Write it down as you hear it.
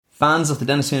Fans of the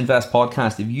Dentists Who Invest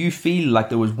podcast, if you feel like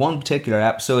there was one particular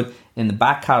episode in the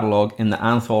back catalogue in the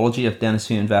anthology of Dentists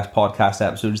Who Invest podcast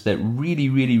episodes that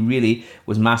really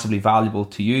was massively valuable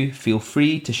to you, feel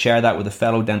free to share that with a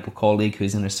fellow dental colleague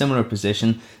who's in a similar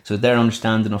position so their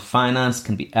understanding of finance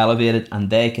can be elevated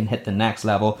and they can hit the next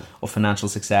level of financial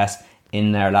success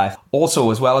in their life.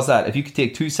 Also, as well as that, if you could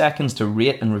take 2 seconds to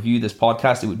rate and review this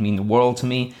podcast, it would mean the world to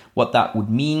me. What that would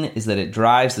mean is that it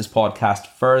drives this podcast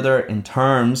further in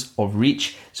terms of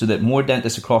reach so that more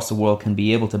dentists across the world can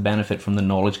be able to benefit from the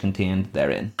knowledge contained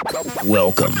therein.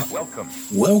 Welcome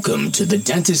to the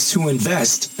Dentists Who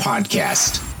Invest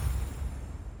podcast.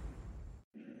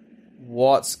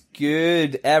 What's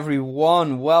good,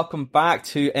 everyone? Welcome back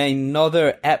to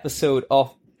another episode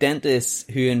of Dentists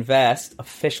Who Invest,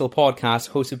 official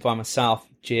podcast hosted by myself,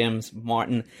 James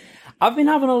Martin. I've been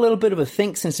having a little bit of a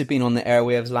think since I've been on the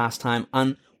airwaves last time,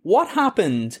 and what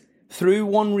happened through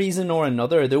one reason or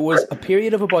another, there was a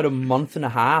period of about a month and a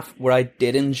half where I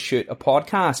didn't shoot a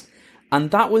podcast,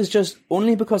 and that was just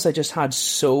only because I just had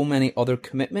so many other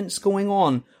commitments going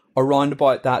on around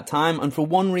about that time, and for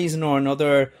one reason or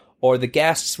another, or the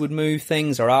guests would move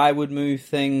things, or I would move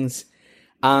things.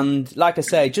 And like I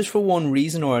say, just for one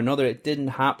reason or another, it didn't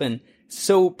happen.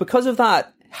 So because of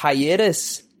that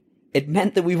hiatus, it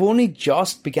meant that we've only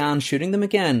just began shooting them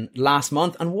again last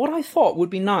month. And what I thought would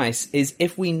be nice is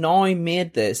if we now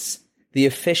made this the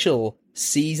official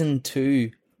season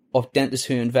 2 of Dentists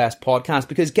Who Invest podcast,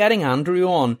 because getting Andrew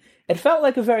on, it felt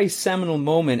like a very seminal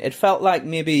moment. It felt like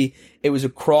maybe it was a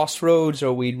crossroads,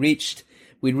 or we'd reached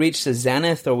a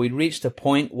zenith, or we'd reached a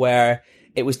point where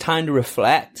it was time to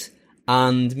reflect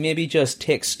and maybe just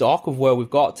take stock of where we've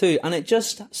got to. And it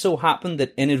just so happened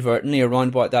that inadvertently around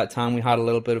about that time we had a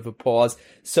little bit of a pause.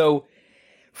 So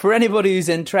for anybody who's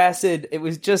interested, it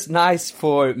was just nice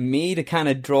for me to kind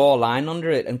of draw a line under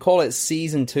it and call it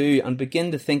season 2 and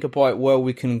begin to think about where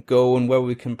we can go and where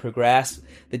we can progress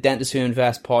the Dentists Who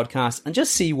Invest podcast and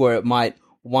just see where it might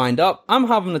wind up. I'm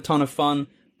having a ton of fun.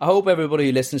 I hope everybody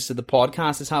who listens to the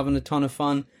podcast is having a ton of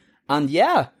fun. And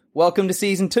yeah, welcome to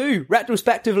Season 2,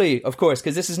 retrospectively, of course,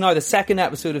 because this is now the second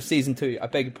episode of Season 2, I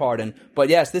beg your pardon. But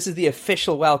yes, this is the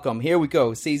official welcome. Here we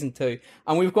go, Season 2.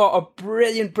 And we've got a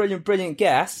brilliant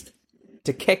guest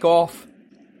to kick off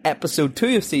Episode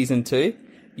 2 of Season 2.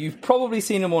 You've probably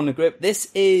seen him on the group. This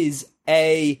is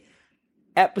a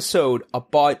episode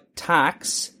about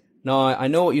tax. Now, I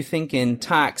know what you're thinking,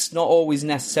 tax, not always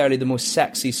necessarily the most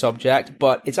sexy subject,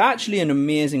 but it's actually an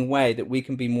amazing way that we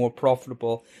can be more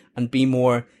profitable and be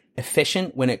more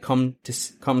efficient when it comes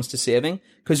to saving.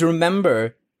 Because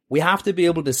remember, we have to be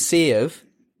able to save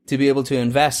to be able to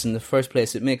invest in the first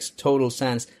place. It makes total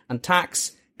sense. And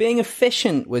tax, being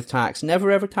efficient with tax,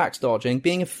 never ever tax dodging,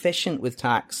 being efficient with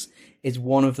tax is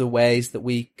one of the ways that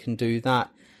we can do that.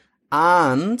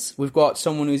 And we've got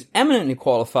someone who's eminently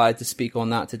qualified to speak on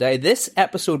that today. This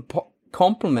episode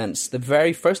complements the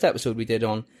very first episode we did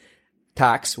on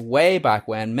tax way back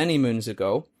when, many moons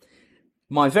ago.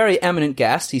 My very eminent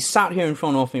guest, he's sat here in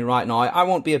front of me right now. I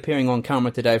won't be appearing on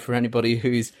camera today for anybody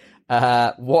who's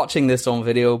watching this on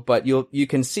video, but you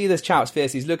can see this chap's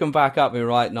face. He's looking back at me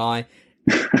right now.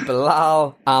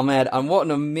 Bilal Ahmed, and what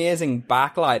an amazing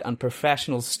backlight and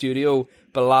professional studio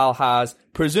Bilal has,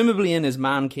 presumably in his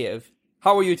man cave.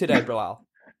 How are you today, Bilal?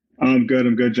 I'm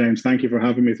good, James. Thank you for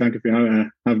having me. Thank you for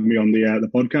having me on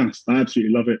the podcast. I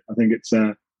absolutely love it. I think it's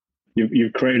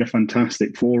you've created a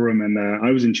fantastic forum, and I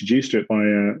was introduced to it by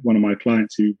one of my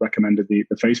clients who recommended the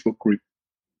Facebook group,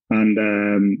 and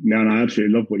I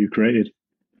absolutely love what you created.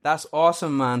 That's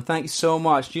awesome, man. Thank you so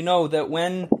much. Do you know that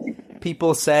when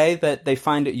people say that they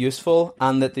find it useful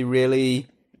and that they really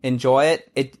enjoy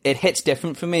it hits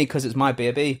different for me because it's my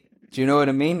baby. Do you know what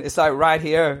I mean? It's like right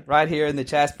here in the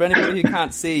chest. For anybody who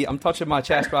can't see, I'm touching my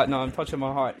chest right now. I'm touching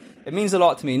my heart. It means a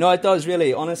lot to me. No, it does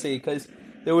really, honestly, because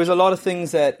there was a lot of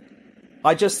things that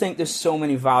I just think there's so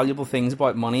many valuable things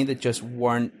about money that just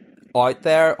weren't out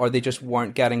there, or they just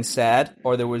weren't getting said,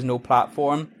 or there was no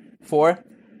platform for.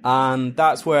 And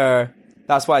that's why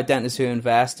Dentists Who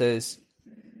Invest is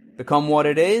become what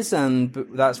it is, and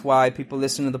that's why people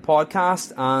listen to the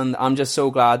podcast, and I'm just so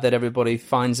glad that everybody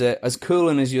finds it as cool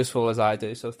and as useful as I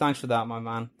do. So thanks for that, my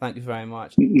man. Thank you very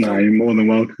much. No, you're more than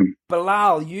welcome.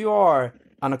 Bilal, you are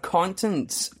an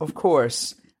accountant, of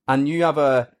course, and you have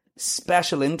a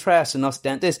special interest in us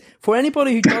dentists. For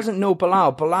anybody who doesn't know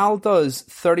Bilal does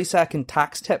 30-second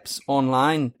tax tips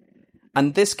online,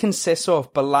 and this consists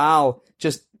of Bilal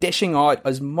just dishing out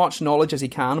as much knowledge as he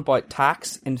can about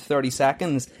tax in 30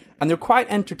 seconds. And they're quite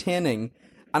entertaining.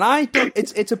 And I don't.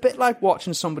 It's a bit like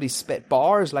watching somebody spit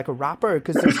bars like a rapper,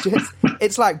 because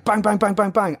it's like bang, bang, bang,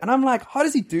 bang, bang, and I'm like, how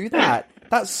does he do that?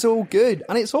 That's so good,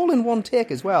 and it's all in one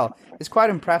take as well. It's quite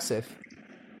impressive.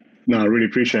 No, I really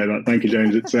appreciate that. Thank you,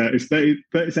 James. It's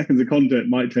 30 seconds of content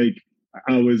might take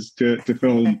hours to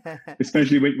film,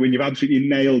 especially when you've absolutely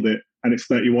nailed it and it's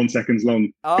 31 seconds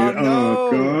long.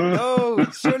 No,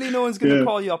 surely no one's going to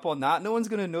call you up on that. No one's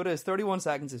going to notice. 31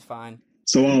 seconds is fine.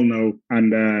 So I'll know,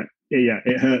 and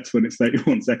it hurts when it's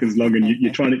 31 seconds long, and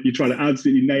you try to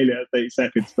absolutely nail it at 30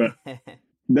 seconds. But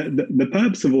the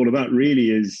purpose of all of that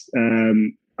really is,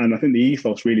 and I think the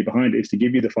ethos really behind it is to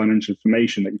give you the financial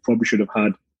information that you probably should have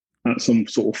had at some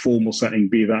sort of formal setting,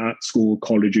 be that at school,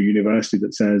 college, or university,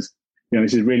 that says,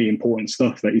 this is really important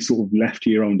stuff that you sort of left to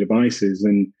your own devices.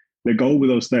 And the goal with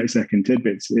those 30-second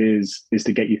tidbits is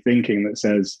to get you thinking, that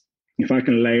says, if I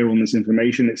can layer on this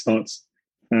information, it starts,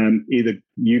 either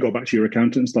you go back to your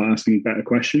accountant and start asking better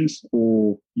questions,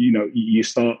 or, you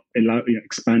start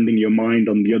expanding your mind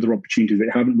on the other opportunities that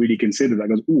you haven't really considered, that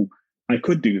goes, oh, I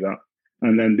could do that.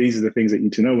 And then these are the things that you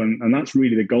need to know. And that's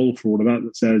really the goal for all of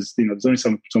that says, there's only so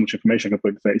much information I can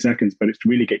put in 30 seconds, but it's to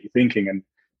really get you thinking. And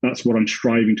that's what I'm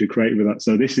striving to create with that.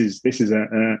 So this is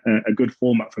a good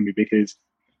format for me, because,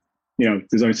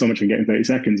 there's only so much I can get in 30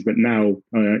 seconds, but now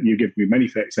you give me many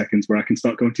 30 seconds where I can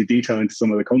start going to detail into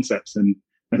some of the concepts. And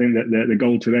I think that the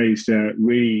goal today is to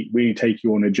really take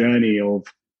you on a journey of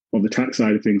the tax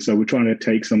side of things. So we're trying to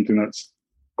take something that's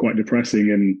quite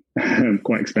depressing and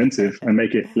quite expensive and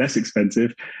make it less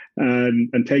expensive,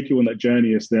 and take you on that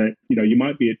journey as that, you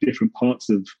might be at different parts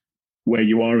of where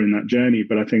you are in that journey,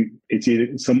 but I think it's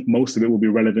most of it will be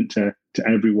relevant to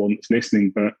everyone that's listening,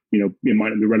 but it might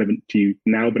not be relevant to you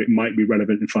now, but it might be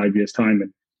relevant in 5 years' time.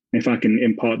 And if I can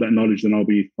impart that knowledge, then I'll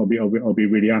be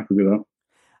really happy with that.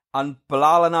 And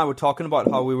Bilal and I were talking about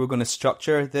how we were going to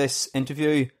structure this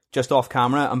interview just off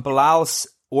camera, and Bilal's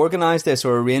organized this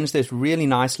or arranged this really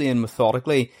nicely and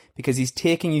methodically, because he's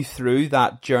taking you through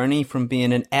that journey from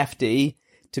being an FD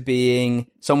to being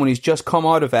someone who's just come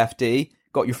out of FD,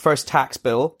 got your first tax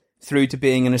bill, through to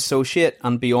being an associate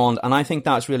and beyond. And I think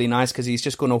that's really nice, because he's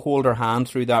just going to hold our hand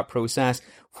through that process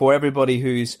for everybody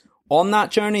who's on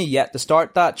that journey, yet to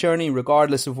start that journey,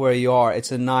 regardless of where you are.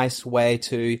 It's a nice way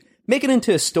to make it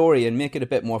into a story and make it a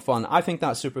bit more fun. I think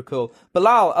that's super cool.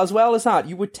 Bilal, as well as that,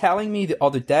 you were telling me the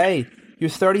other day, your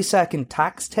 30-second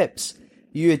tax tips,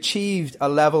 you achieved a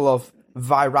level of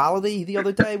virality the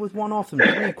other day with one of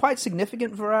them. Quite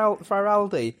significant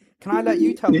virality. Can I let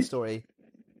you tell the story?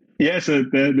 Yeah, so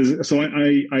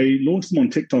I launched them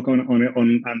on TikTok on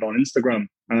Instagram,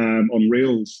 on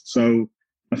Reels. So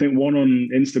I think one on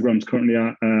Instagram is currently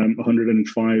at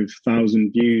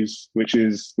 105,000 views, which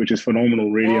is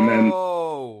phenomenal, really.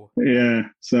 Whoa. And then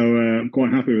so I'm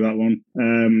quite happy with that one.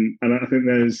 And I think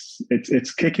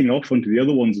it's kicking off onto the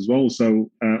other ones as well. So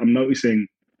I'm noticing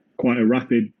quite a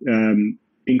rapid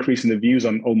increase in the views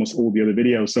on almost all the other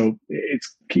videos. So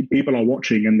people are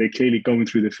watching, and they're clearly going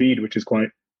through the feed, which is quite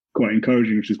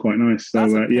encouraging, which is quite nice. So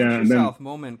that's a pinch yourself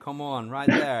moment. Come on, right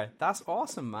there. That's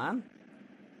awesome, man.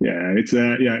 Yeah, it's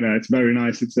it's very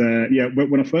nice. It's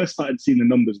when I first started seeing the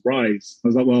numbers rise, I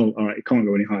was like, well, all right, it can't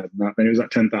go any higher than that. Then it was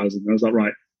at 10,000. I was like,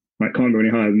 right, it can't go any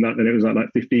higher than that. Then it was at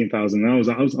like 15,000. And I was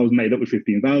made up with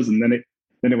 15,000. Then it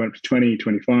went up to 20,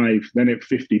 25. Then it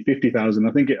 50,000.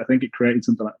 I think it created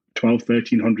something like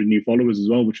 1,300 new followers as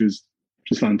well, which is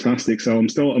fantastic. So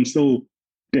I'm still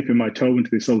dipping my toe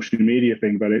into the social media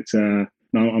thing, but it's no,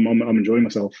 I'm enjoying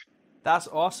myself. That's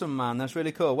awesome, man. That's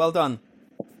really cool. Well done.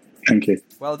 Thank you.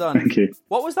 Well done. Thank you.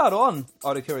 What was that on,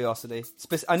 out of curiosity?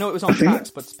 I know it was on tax,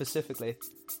 but specifically.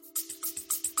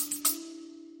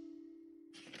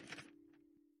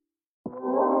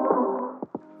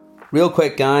 Real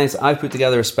quick, guys, I've put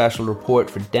together a special report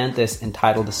for dentists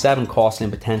entitled The 7 Costly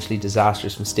and Potentially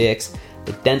Disastrous Mistakes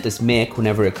that dentists make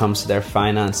whenever it comes to their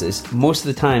finances. Most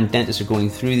of the time, dentists are going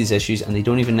through these issues and they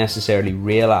don't even necessarily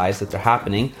realise that they're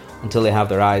happening until they have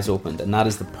their eyes opened, and that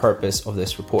is the purpose of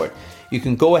this report. You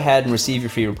can go ahead and receive your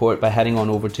free report by heading on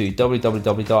over to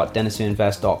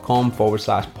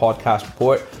www.dentistwhoinvest.com/podcast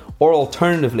report, or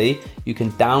alternatively, you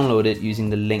can download it using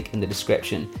the link in the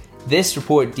description. This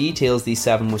report details these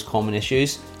 7 most common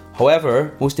issues.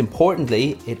 However, most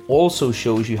importantly, it also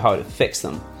shows you how to fix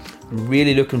them. I'm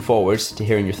really looking forward to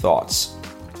hearing your thoughts.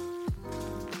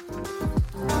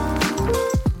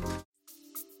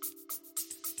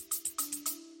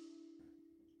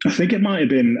 I think it might have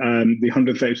been the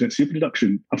 130% super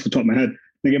deduction off the top of my head.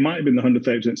 I think it might have been the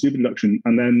 130% super deduction.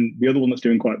 And then the other one that's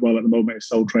doing quite well at the moment is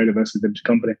sole trader versus limited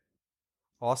company.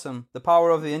 Awesome. The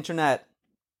power of the internet.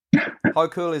 How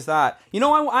cool is that? You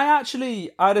know, I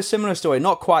had a similar story,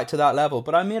 not quite to that level,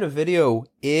 but I made a video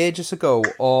ages ago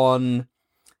on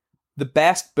the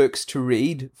best books to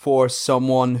read for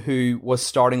someone who was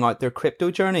starting out their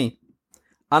crypto journey.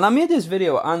 And I made this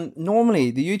video, and normally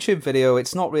the YouTube video,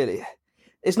 it's not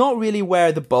really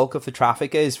where the bulk of the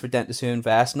traffic is for Dentists Who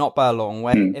Invest, not by a long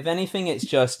way. If anything, I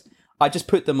just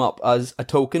put them up as a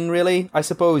token, really, I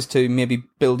suppose, to maybe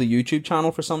build a YouTube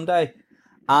channel for someday.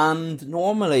 And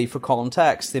normally, for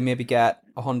context, they maybe get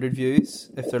 100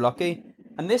 views if they're lucky.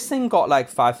 And this thing got like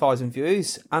 5,000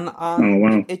 views, and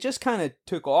wow. it just kind of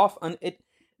took off. And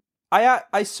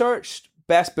I searched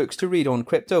best books to read on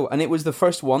crypto, and it was the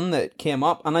first one that came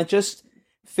up. And I just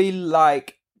feel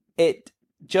like it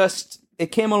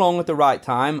came along at the right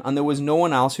time, and there was no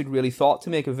one else who'd really thought to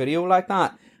make a video like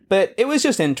that. But it was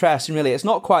just interesting, really. It's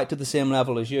not quite to the same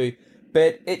level as you,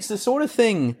 but it's the sort of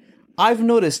thing I've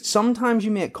noticed. Sometimes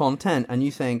you make content and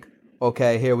you think,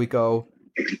 okay, here we go.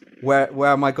 Where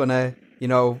am I gonna,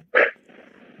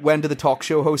 when do the talk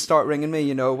show hosts start ringing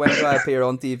me? When do I appear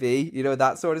on TV?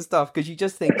 That sort of stuff. Because you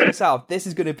just think to yourself, this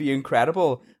is going to be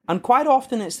incredible. And quite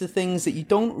often it's the things that you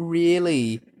don't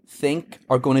really think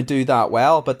are going to do that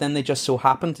well, but then they just so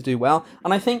happen to do well.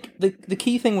 And I think the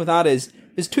key thing with that is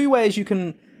there's two ways you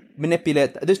can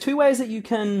manipulate. There's two ways that you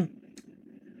can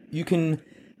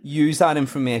use that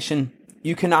information.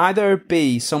 You can either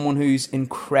be someone who's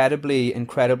incredibly,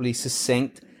 incredibly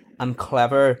succinct and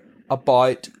clever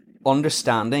about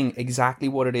understanding exactly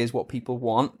what it is, what people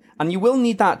want. And you will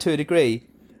need that to a degree.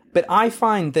 But I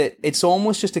find that it's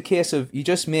almost just a case of you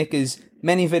just make as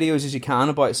many videos as you can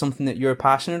about something that you're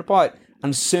passionate about.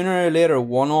 And sooner or later,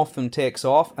 one of them takes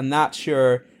off. And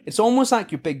it's almost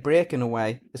like your big break in a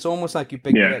way. It's almost like your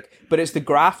big break. But it's the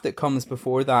graph that comes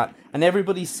before that. And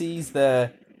everybody sees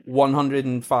the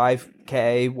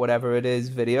 105K, whatever it is,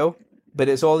 video. But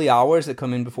it's all the hours that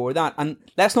come in before that. And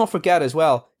let's not forget as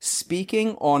well,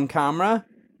 speaking on camera,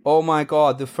 oh my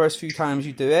God, the first few times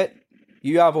you do it,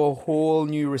 you have a whole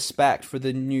new respect for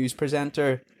the news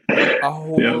presenter, a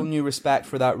whole new respect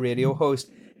for that radio host,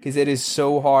 because it is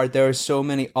so hard. There are so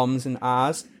many ums and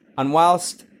ahs. And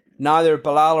whilst neither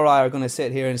Bilal or I are going to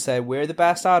sit here and say we're the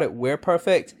best at it, we're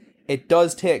perfect, it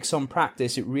does take some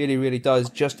practice. It really, really does,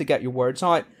 just to get your words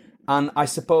out. And I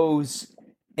suppose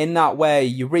in that way,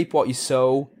 you reap what you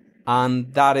sow,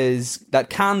 and that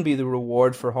can be the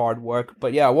reward for hard work.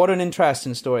 But yeah, what an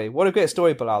interesting story. What a great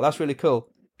story, Bilal. That's really cool.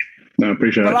 No, I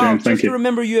appreciate that, James. Thank you. Just to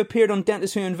remember, you appeared on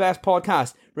Dentists Who Invest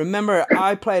podcast. Remember,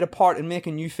 I played a part in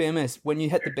making you famous when you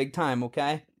hit the big time,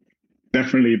 okay?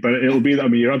 Definitely, but it'll be,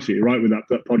 you're absolutely right with that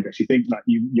podcast. You think like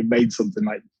you made something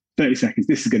like 30 seconds,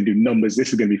 this is going to do numbers, this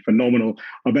is going to be phenomenal.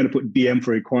 I better put DM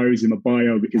for inquiries in my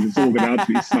bio because it's all going to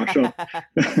absolutely smash up.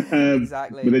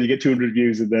 Exactly. But then you get 200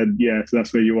 views and then, so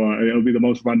that's where you are. It'll be the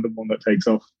most random one that takes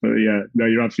off. But yeah, no,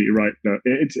 you're absolutely right. No,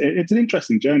 it's an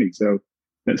interesting journey. So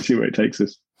let's see where it takes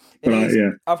us. But,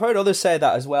 I've heard others say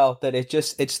that as well, that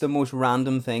it's the most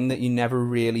random thing that you never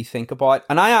really think about.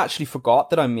 And I actually forgot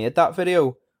that I made that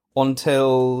video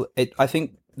until I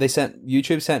think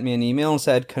YouTube sent me an email and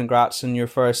said, congrats on your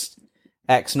first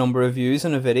X number of views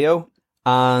in a video.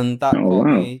 And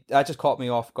that just caught me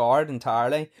off guard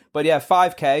entirely. But yeah,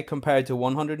 5K compared to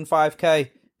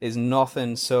 105K is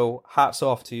nothing. So hats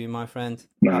off to you, my friend.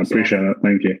 No, I appreciate that.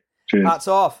 Thank you. Cheers. Hats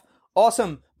off.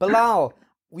 Awesome. Bilal,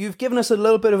 you've given us a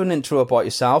little bit of an intro about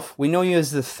yourself. We know you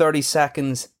as the 30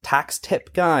 seconds tax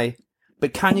tip guy,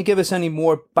 but can you give us any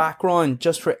more background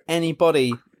just for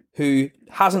anybody who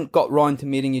hasn't got round to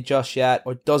meeting you just yet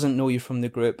or doesn't know you from the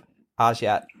group as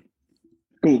yet?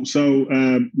 Cool. So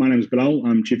my name is Bilal.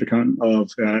 I'm Chief Accountant of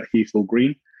Heathville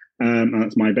Green.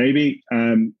 That's my baby.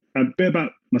 A bit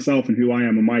about myself and who I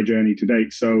am and my journey to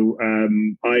date. So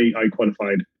I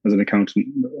qualified as an accountant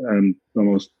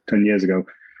almost 10 years ago.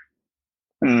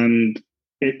 And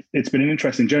it's been an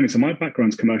interesting journey. So my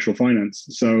background's commercial finance.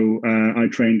 So I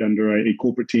trained under a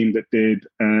corporate team that did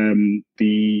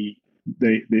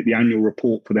the annual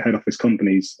report for the head office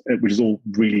companies, which is all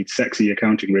really sexy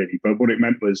accounting, really. But what it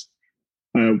meant was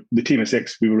the team of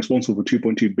six, we were responsible for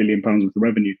 £2.2 billion worth of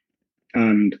revenue,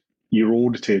 and you're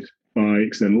audited by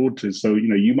external auditors. So,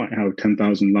 you might have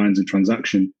 10,000 lines in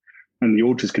transaction, and the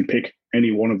auditors can pick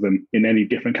any one of them in any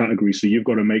different category. So you've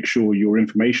got to make sure your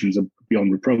information's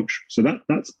beyond reproach. So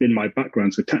that's been my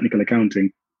background. So technical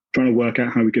accounting, trying to work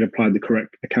out how we can apply the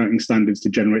correct accounting standards to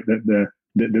generate the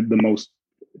most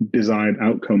desired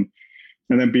outcome.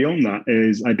 And then beyond that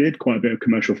is I did quite a bit of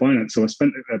commercial finance. So I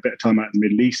spent a bit of time out in the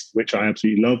Middle East, which I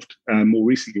absolutely loved. More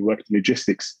recently worked in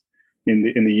logistics. in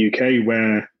the UK,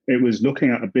 where it was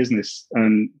looking at a business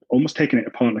and almost taking it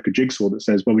apart like a jigsaw that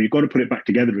says, well, you've got to put it back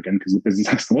together again because the business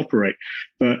has to operate.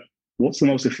 But what's the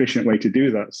most efficient way to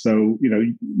do that? So,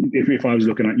 if I was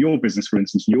looking at your business, for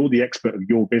instance, you're the expert of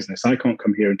your business. I can't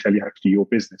come here and tell you how to do your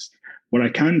business. What I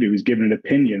can do is give an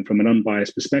opinion from an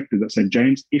unbiased perspective that said,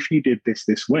 James, if you did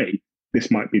this way,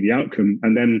 this might be the outcome.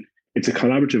 And then it's a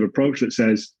collaborative approach that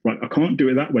says, right, I can't do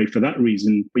it that way for that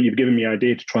reason, but you've given me an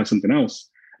idea to try something else.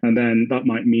 And then that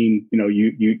might mean,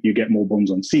 you get more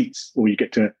bums on seats, or you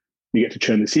get to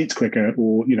churn the seats quicker,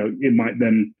 or, it might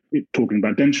then, talking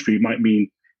about dentistry, it might mean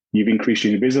you've increased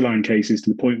your Invisalign cases to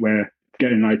the point where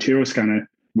getting an iTero scanner,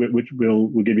 which will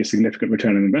give you a significant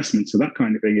return on investment. So that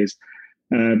kind of thing is,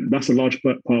 that's a large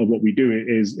part of what we do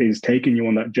is taking you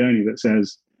on that journey that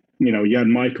says, you had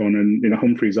Mike on, and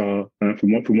Humphreys are,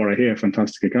 from what I hear, a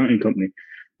fantastic accounting company.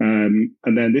 And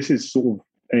then this is sort of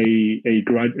a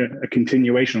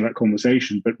continuation of that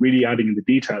conversation, but really adding in the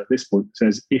detail at this point. It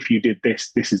says, if you did this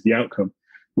is the outcome,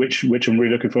 which I'm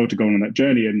really looking forward to going on that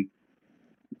journey. And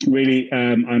really,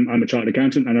 I'm a chartered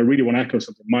accountant, and I really want to echo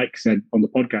something Mike said on the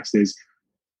podcast is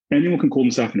anyone can call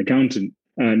themselves an accountant,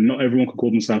 and not everyone can call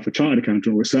themselves a chartered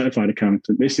accountant or a certified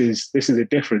accountant. This is a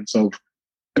difference of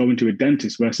going to a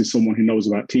dentist versus someone who knows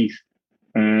about teeth.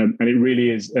 And it really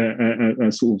is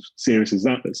a sort of serious as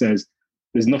that says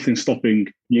there's nothing stopping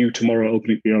you tomorrow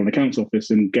opening your own accounts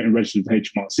office and getting registered with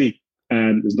HMRC.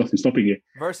 And there's nothing stopping you.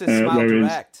 Versus Smile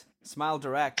Direct. Smile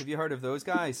Direct. Have you heard of those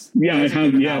guys? Yeah, I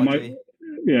have.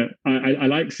 Yeah, I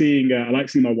like seeing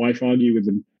my wife argue with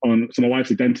them so my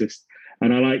wife's a dentist,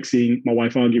 and I like seeing my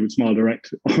wife argue with Smile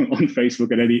Direct on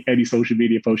Facebook and any social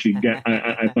media post you can get.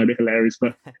 I find it hilarious,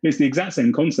 but it's the exact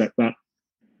same concept that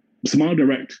Smile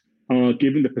Direct are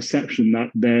given the perception that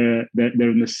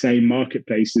they're in the same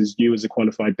marketplace as you as a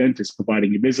qualified dentist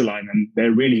providing Invisalign, and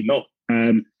they're really not.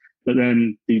 But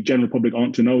then the general public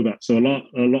aren't to know that. So a lot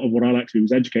of what I like to do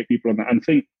is educate people on that. And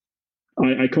think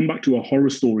I come back to a horror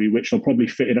story, which I'll probably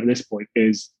fit in at this point,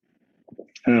 is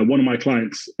one of my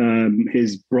clients,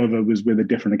 his brother was with a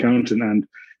different accountant, and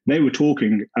they were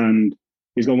talking, and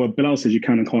he's going, well, Bilal says you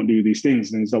can and can't do these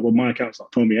things. And he's like, well, my accountant's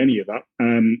not told me any of that.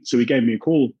 So he gave me a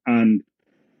call, and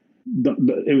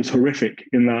it was horrific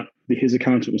in that his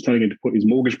accountant was telling him to put his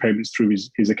mortgage payments through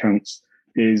his accounts,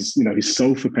 his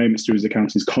sofa payments through his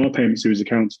accounts, his car payments through his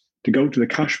accounts, to go to the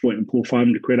cash point and pull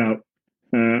 500 quid out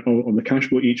of the cash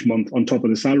point each month on top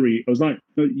of the salary. I was like,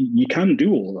 no, you can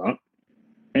do all that.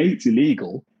 A, it's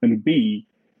illegal, and B,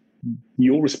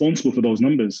 you're responsible for those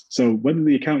numbers. So whether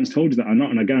the accountant's told you that or not,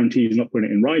 and I guarantee he's not putting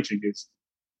it in writing, is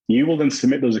you will then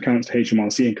submit those accounts to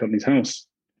HMRC and Companies House.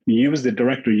 You as the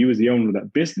director, you as the owner of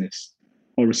that business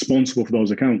are responsible for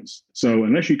those accounts. So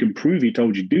unless you can prove he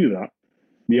told you to do that,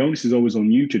 the onus is always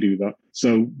on you to do that.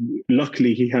 So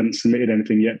luckily he hadn't submitted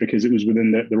anything yet because it was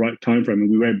within the right time frame, and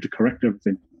we were able to correct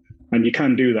everything. And you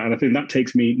can do that. And I think that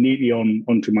takes me neatly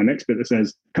onto my next bit that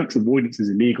says tax avoidance is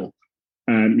illegal.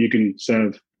 You can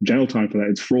serve jail time for that.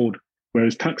 It's fraud.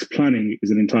 Whereas tax planning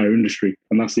is an entire industry,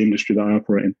 and that's the industry that I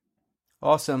operate in.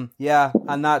 Awesome. Yeah.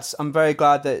 And I'm very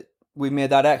glad that we made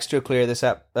that extra clear this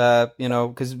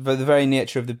because for the very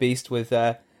nature of the beast with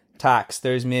tax,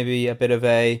 there's maybe a bit of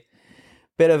a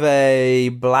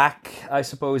black, I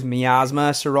suppose,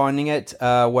 miasma surrounding it,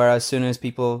 where as soon as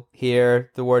people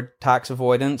hear the word tax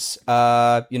avoidance,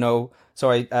 tax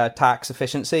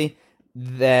efficiency,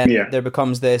 then there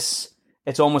becomes this,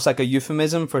 it's almost like a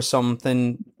euphemism for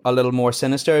something a little more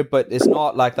sinister, but it's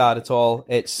not like that at all.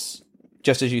 It's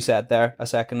just as you said there a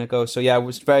second ago. So yeah, it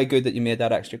was very good that you made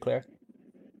that extra clear.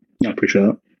 I appreciate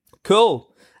that. Cool.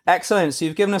 Excellent. So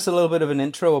you've given us a little bit of an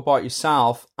intro about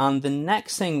yourself, and the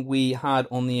next thing we had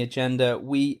on the agenda,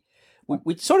 we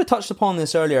sort of touched upon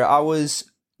this earlier. I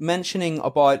was mentioning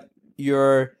about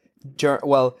the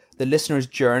listener's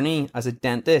journey as a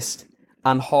dentist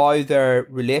and how their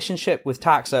relationship with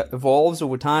tax evolves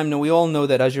over time. Now, we all know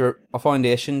that as you're a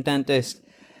foundation dentist,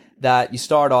 that you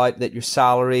start out that you're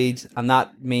salaried, and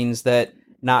that means that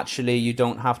naturally you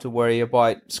don't have to worry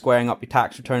about squaring up your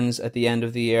tax returns at the end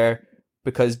of the year,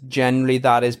 because generally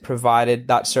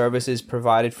that service is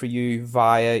provided for you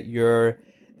via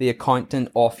the accountant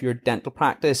of your dental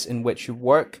practice in which you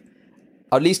work.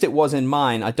 At least it was in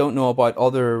mine. I don't know about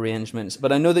other arrangements,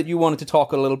 but I know that you wanted to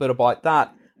talk a little bit about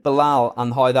that, Bilal,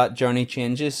 and how that journey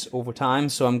changes over time.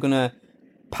 So I'm going to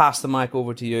pass the mic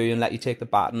over to you and let you take the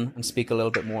baton and speak a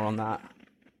little bit more on that.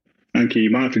 Thank you. You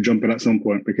might have to jump in at some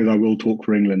point because I will talk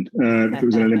for England. If it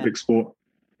was an Olympic sport,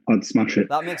 I'd smash it.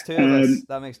 That makes two of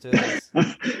us.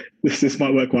 This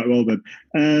might work quite well then.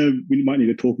 We might need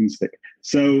a talking stick.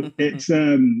 So it's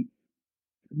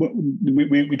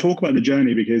we talk about the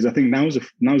journey because I think now's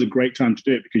a great time to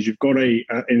do it, because you've got an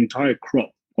entire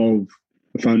crop of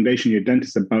a foundation year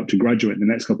dentists about to graduate in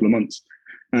the next couple of months.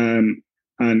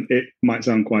 And it might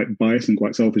sound quite biased and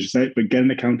quite selfish to say it, but get an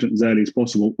accountant as early as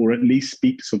possible, or at least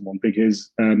speak to someone,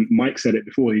 because Mike said it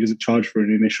before, he doesn't charge for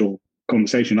an initial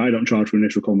conversation. I don't charge for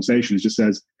initial conversation. It just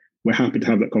says, we're happy to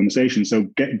have that conversation. So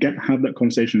have that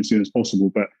conversation as soon as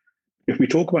possible. But if we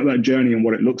talk about that journey and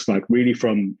what it looks like, really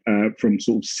from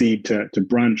sort of seed to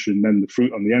branch, and then the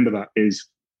fruit on the end of that is,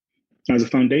 as a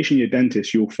foundation year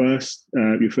dentist, your first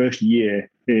year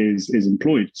is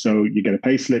employed. So you get a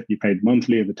pay slip, you paid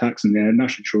monthly of the tax and the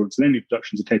national insurance, and any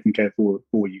deductions are taken care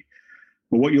for you.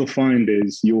 But what you'll find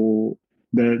is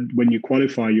when you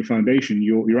qualify your foundation,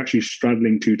 you're actually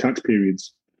straddling two tax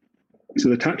periods. So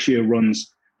the tax year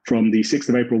runs from the 6th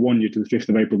of April one year to the 5th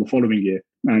of April the following year,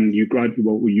 and you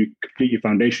complete your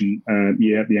foundation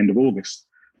year at the end of August.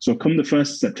 So come the 1st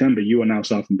of September, you are now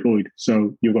self-employed.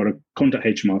 So you've got to contact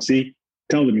HMRC,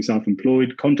 tell them you're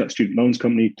self-employed, contact Student Loans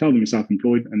Company, tell them you're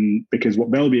self-employed, and because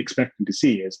what they'll be expecting to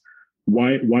see is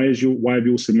why have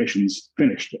your submissions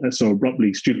finished so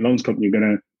abruptly? Student Loans Company are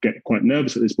going to get quite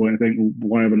nervous at this point and think,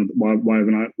 well,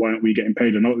 why aren't we getting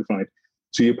paid or notified?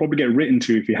 So you'll probably get written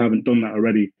to if you haven't done that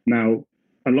already. Now,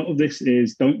 a lot of this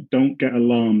is don't get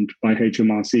alarmed by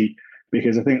HMRC.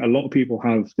 Because I think a lot of people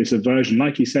have this aversion,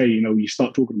 like you say, you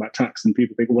start talking about tax and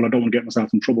people think, well, I don't want to get myself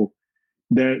in trouble.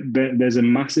 There's a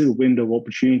massive window of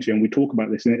opportunity, and we talk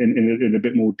about this in a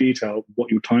bit more detail,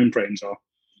 what your timeframes are.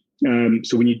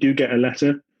 So when you do get a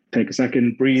letter, take a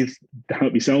second, breathe,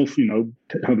 help yourself,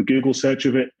 have a Google search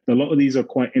of it. A lot of these are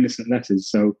quite innocent letters,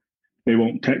 so they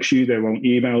won't text you, they won't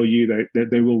email you,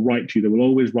 they will write to you, they will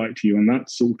always write to you. And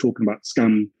that's all talking about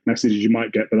scam messages you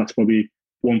might get, but that's probably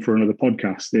one for another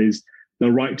podcast, is they'll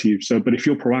write to you. So, but if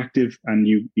you're proactive and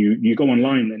you go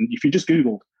online, and if you just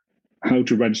Googled how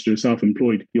to register as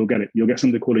self-employed, you'll get it. You'll get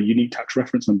something called a unique tax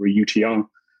reference number, a UTR.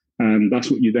 And that's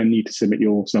what you then need to submit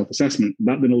your self-assessment.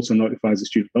 That then also notifies the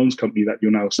Student Loans Company that you're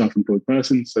now a self-employed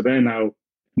person. So they're now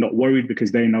not worried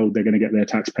because they know they're going to get their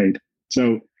tax paid.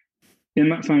 So in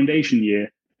that foundation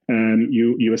year,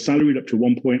 you were salaried up to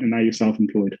one point and now you're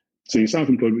self-employed. So you're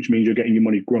self-employed, which means you're getting your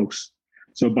money gross.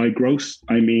 So by gross,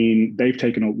 I mean they've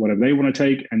taken out whatever they want to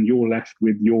take and you're left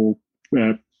with your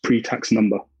pre-tax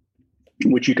number,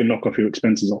 which you can knock off your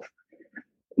expenses off.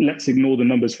 Let's ignore the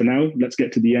numbers for now. Let's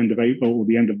get to the end of April or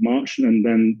the end of March, and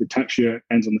then the tax year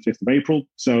ends on the 5th of April.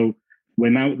 So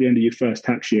we're now at the end of your first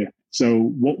tax year.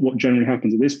 So what generally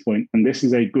happens at this point, and this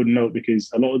is a good note because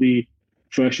a lot of the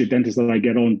first year dentists that I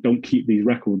get on don't keep these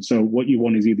records. So what you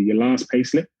want is either your last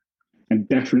payslip, and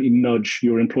definitely nudge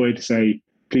your employer to say,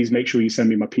 please make sure you send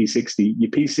me my P60. Your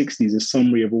P60 is a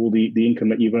summary of all the income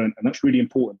that you've earned, and that's really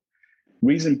important.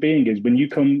 Reason being is when you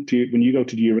go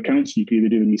to do your accounts, you can either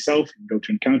do them yourself, you can go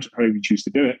to an accountant, however you choose to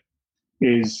do it,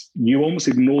 is you almost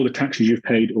ignore the taxes you've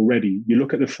paid already. You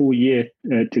look at the full year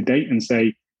to date and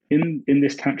say, in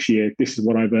this tax year, this is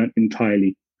what I've earned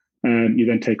entirely. You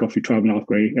then take off your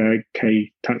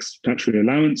 12.5K tax-free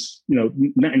allowance,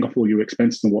 netting off all your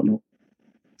expenses and whatnot,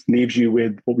 leaves you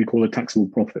with what we call a taxable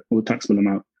profit or the taxable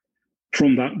amount.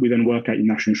 From that, we then work out your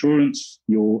national insurance,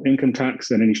 your income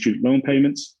tax, and any student loan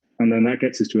payments, and then that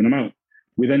gets us to an amount.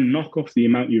 We then knock off the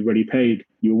amount you've already paid.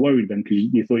 You're worried then because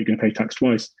you thought you're going to pay tax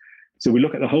twice. So we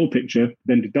look at the whole picture,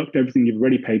 then deduct everything you've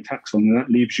already paid tax on, and that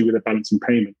leaves you with a balance in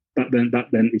payment. That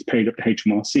then is paid up to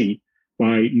HMRC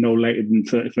by no later than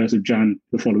 31st of Jan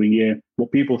the following year.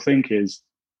 What people think is,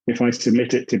 if I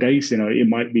submit it today, it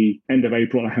might be end of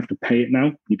April, I have to pay it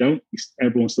now. You don't.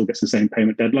 Everyone still gets the same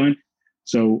payment deadline.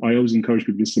 So I always encourage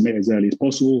people to submit as early as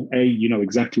possible. You know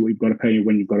exactly what you've got to pay and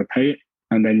when you've got to pay it,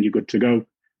 and then you're good to go.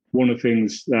 One of the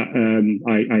things that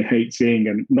I hate seeing,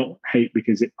 and not hate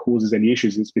because it causes any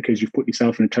issues, it's because you've put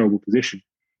yourself in a terrible position,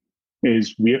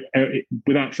 is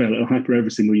without fail, it'll happen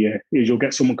every single year, is you'll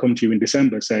get someone come to you in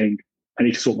December saying, I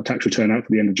need to sort my tax return out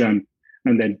for the end of Jan.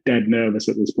 And they're dead nervous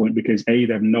at this point because A,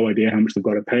 they have no idea how much they've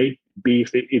got to pay, B,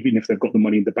 even if they've got the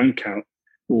money in the bank account,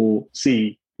 or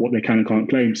C, what they can and can't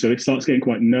claim. So it starts getting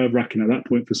quite nerve-wracking at that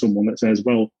point for someone that says,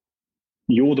 well,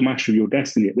 you're the master of your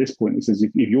destiny at this point. It says,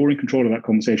 if you're in control of that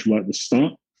conversation right at the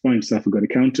start, find yourself a good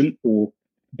accountant or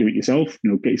do it yourself,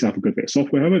 get yourself a good bit of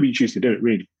software, however you choose to do it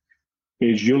really,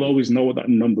 is you'll always know what that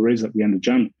number is at the end of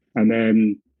Jan. And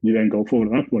then you then go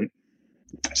forward at that point.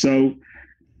 So,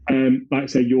 like I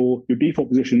say, your default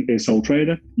position is sole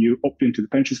trader. You opt into the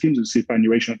pension schemes and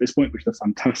superannuation at this point, which is a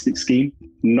fantastic scheme.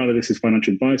 None of this is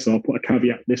financial advice. So I'll put a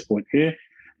caveat at this point here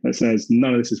that says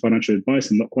none of this is financial advice.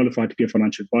 I'm not qualified to give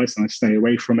financial advice and I stay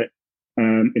away from it.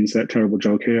 Insert terrible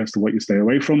joke here as to what you stay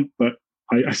away from. But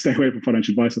I stay away from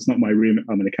financial advice. That's not my remit.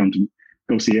 I'm an accountant.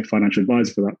 Go see a financial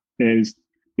advisor for that. Is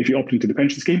if you opt into the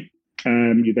pension scheme,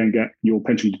 you then get your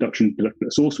pension deduction deducted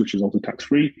at source, which is also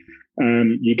tax-free.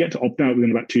 You get to opt out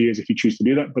within about 2 years if you choose to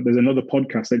do that. But there's another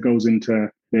podcast that goes into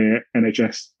the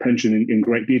NHS pension in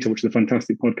great detail, which is a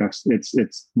fantastic podcast.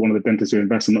 It's one of the dentists who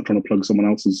invest. I'm not trying to plug someone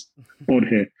else's pod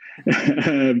here.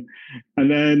 And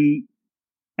then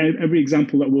every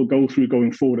example that we'll go through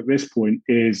going forward at this point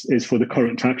is for the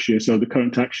current tax year. So the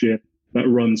current tax year that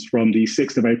runs from the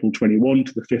 6th of April 21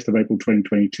 to the 5th of April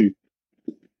 2022.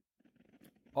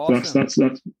 Awesome. So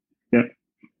that's yeah.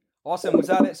 Awesome. Was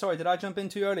that it? Sorry, did I jump in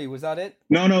too early? Was that it?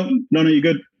 No, you're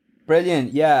good.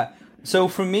 Brilliant. Yeah. So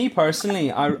for me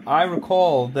personally, I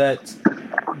recall that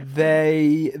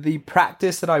the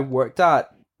practice that I worked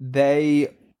at,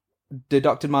 they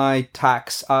deducted my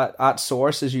tax at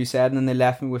source, as you said, and then they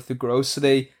left me with the gross. So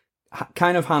they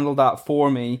kind of handled that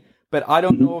for me. But I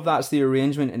don't know if that's the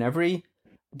arrangement in every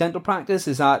dental practice.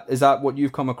 Is that what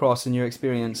you've come across in your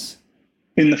experience?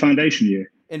 In the foundation year?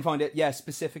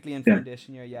 Specifically in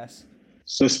foundation year, yes.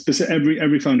 So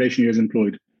every foundation year is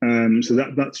employed. So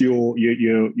that's your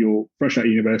fresh out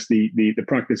of university. The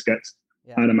practice gets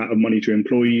an amount of money to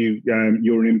employ you.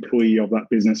 You're an employee of that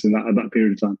business in that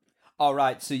period of time. All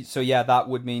right. So yeah, that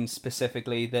would mean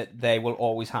specifically that they will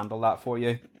always handle that for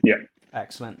you. Yeah.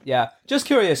 Excellent. Yeah. Just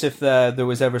curious if there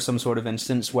was ever some sort of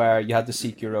instance where you had to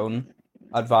seek your own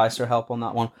advice or help on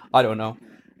that one. I don't know.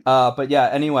 But yeah,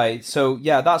 anyway, so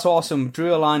yeah, that's awesome.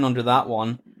 Drew a line under that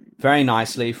one very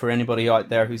nicely for anybody out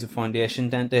there who's a foundation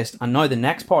dentist. And now the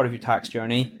next part of your tax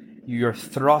journey, you're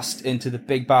thrust into the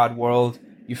big bad world.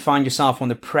 You find yourself on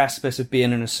the precipice of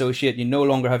being an associate. You no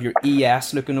longer have your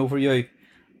ES looking over you.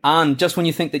 And just when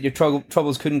you think that your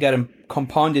troubles couldn't get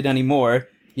compounded anymore,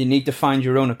 you need to find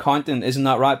your own accountant. Isn't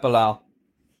that right, Bilal?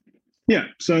 Yeah.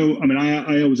 So, I mean,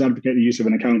 I always advocate the use of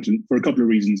an accountant for a couple of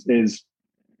reasons.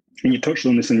 And you touched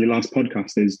on this in your last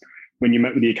podcast, is when you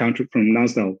met with the accountant from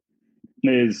NASDAQ,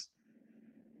 is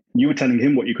you were telling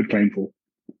him what you could claim for,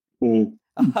 or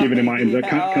giving him items.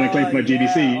 Can I claim for my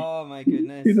GDC? Yeah. Oh my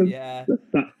goodness!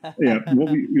 Yeah.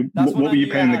 What were you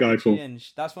paying the guy for?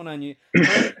 That's when I knew.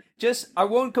 I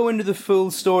won't go into the full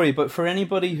story, but for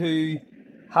anybody who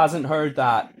hasn't heard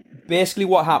that, basically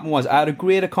what happened was I had a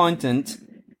great accountant.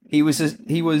 He was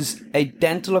a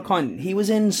dental accountant. He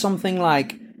was in something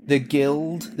like the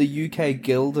UK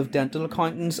Guild of Dental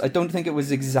Accountants. I don't think it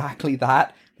was exactly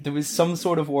that. There was some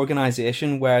sort of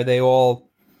organization where they all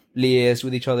liaised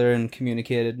with each other and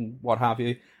communicated and what have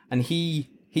you. And he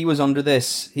was under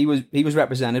this. He was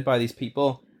represented by these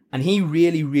people, and he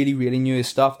really, really, really knew his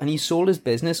stuff. And he sold his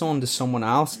business on to someone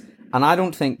else. And I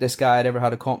don't think this guy had ever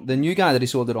had the new guy that he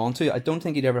sold it on to, I don't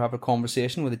think he'd ever have a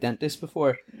conversation with a dentist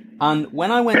before. And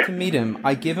when I went to meet him,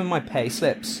 I gave him my pay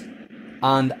slips.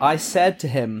 And I said to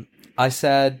him,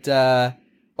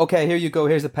 okay, here you go,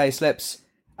 here's the pay slips.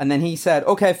 And then he said,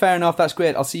 okay, fair enough, that's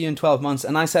great, I'll see you in 12 months.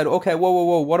 And I said, okay,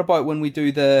 whoa, what about when we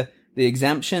do the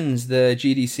exemptions, the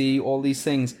GDC, all these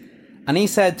things? And he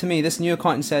said to me, this new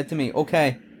accountant said to me,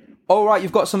 okay, all right,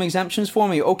 you've got some exemptions for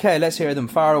me. Okay, let's hear them,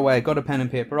 fire away, got a pen and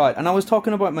paper out. And I was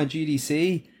talking about my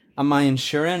GDC and my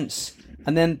insurance.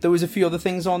 And then there was a few other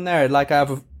things on there, like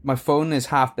my phone is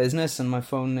half business and my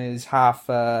phone is half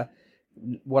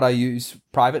what I use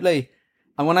privately.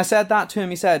 And when I said that to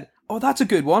him, he said, oh, that's a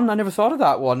good one. I never thought of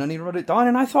that one. And he wrote it down,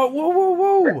 and I thought,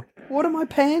 whoa, what am I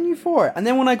paying you for? And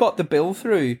then when I got the bill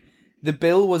through, the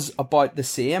bill was about the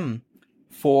same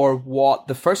for what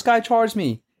the first guy charged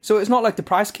me. So it's not like the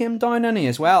price came down any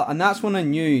as well. And that's when I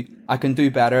knew I can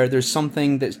do better. There's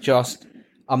something that's just,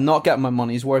 I'm not getting my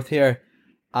money's worth here.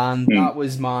 And that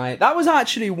was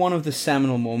actually one of the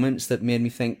seminal moments that made me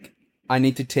think I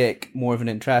need to take more of an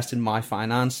interest in my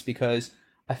finance, because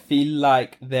I feel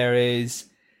like it's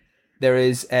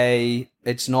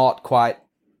not quite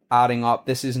adding up.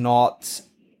 This is not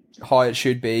how it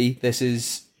should be.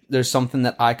 There's something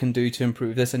that I can do to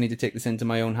improve this. I need to take this into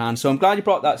my own hands. So I'm glad you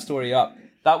brought that story up.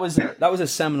 That was a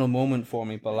seminal moment for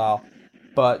me, Bilal.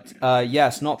 But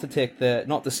yes, not to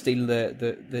steal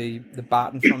the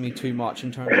baton from you too much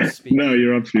in terms of speed. No,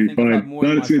 you're absolutely fine. I've had more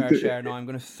than my fair share now. I'm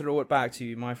going to throw it back to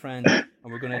you, my friend,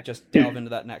 and we're going to just delve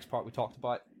into that next part we talked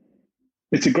about.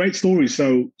 It's a great story.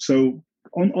 So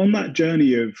on that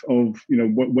journey of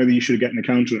whether you should get an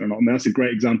accountant or not, I mean, that's a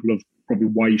great example of probably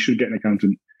why you should get an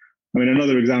accountant. I mean,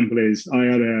 another example is I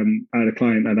had a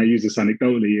client, and I use this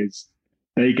anecdotally, is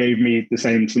they gave me the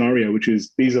same scenario, which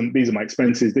is these are my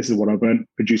expenses. This is what I've earned.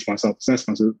 Produce my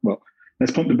self-assessment. So, well,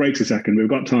 let's pump the brakes a second. We've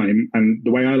got time, and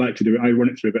the way I like to do it, I run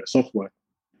it through a bit of software.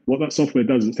 What that software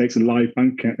does is it takes a live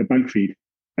bank feed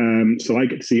So I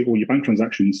get to see all your bank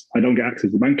transactions. I don't get access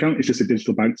to the bank account. It's just a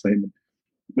digital bank statement.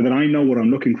 But then I know what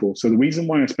I'm looking for. So the reason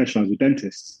why I specialize with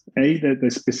dentists,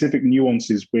 there's specific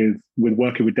nuances with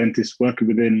working with dentists, working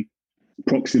within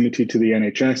proximity to the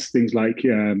NHS, things like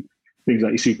your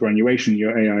superannuation,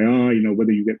 your AIR,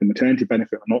 whether you get the maternity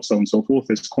benefit or not, so on and so forth.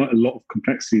 There's quite a lot of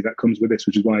complexity that comes with this,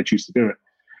 which is why I choose to do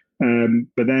it.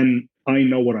 But then I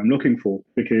know what I'm looking for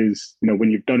because, when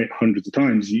you've done it hundreds of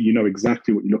times, you know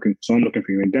exactly what you're looking for. So I'm looking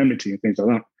for your indemnity and things like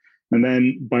that. And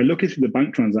then by looking through the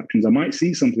bank transactions, I might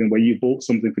see something where you bought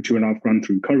something for $2,500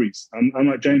 through Currys. I'm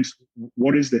like, James,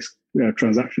 what is this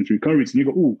transaction through Currys? And you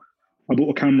go, oh, I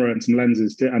bought a camera and some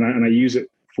lenses and I use it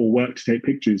for work to take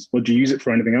pictures. Well, do you use it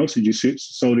for anything else? Or do you use it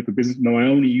solely for business? No, I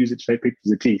only use it to take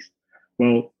pictures of teeth.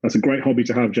 Well, that's a great hobby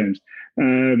to have, James,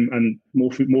 and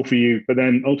more for you. But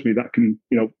then ultimately, that can,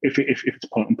 if it's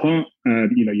part and part,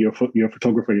 you're a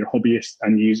photographer, you're a hobbyist,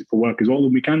 and you use it for work as well,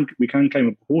 then we can claim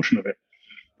a proportion of it.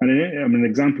 And an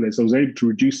example is I was able to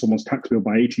reduce someone's tax bill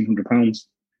by £1,800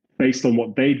 based on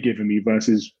what they'd given me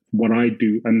versus what I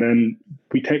do. And then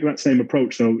we take that same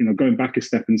approach. So, going back a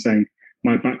step and saying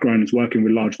my background is working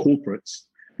with large corporates,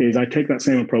 is I take that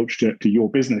same approach to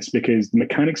your business because the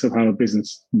mechanics of how a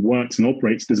business works and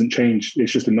operates doesn't change.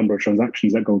 It's just a number of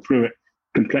transactions that go through it.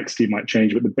 Complexity might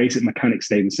change, but the basic mechanics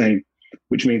stay the same,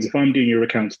 which means if I'm doing your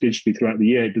accounts digitally throughout the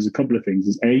year, it does a couple of things.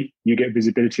 Is A, you get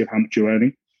visibility of how much you're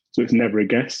earning. So it's never a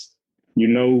guess. You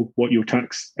know what your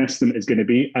tax estimate is going to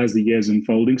be as the year's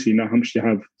unfolding. So you know how much you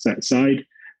have set aside.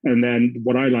 And then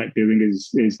what I like doing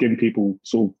is giving people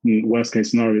sort of worst case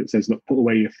scenario that says, look, put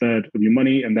away a third of your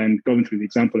money, and then going through the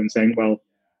example and saying, well,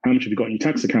 how much have you got in your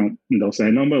tax account? And they'll say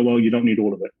a number. Well, you don't need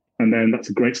all of it. And then that's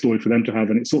a great story for them to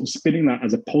have. And it's sort of spinning that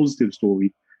as a positive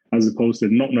story, as opposed to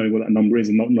not knowing what that number is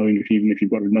and not knowing even if you've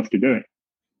got enough to do it.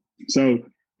 So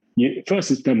first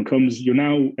system comes, you're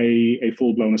now a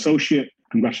full-blown associate.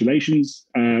 Congratulations.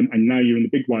 And now you're in the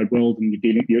big wide world and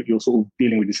you're sort of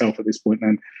dealing with yourself at this point.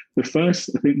 And the first,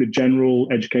 I think the general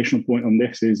educational point on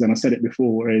this is, and I said it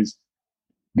before, is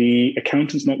the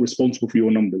accountant's not responsible for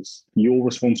your numbers. You're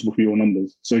responsible for your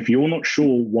numbers. So if you're not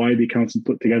sure why the accountant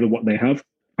put together what they have,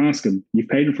 ask them. You've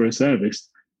paid them for a service.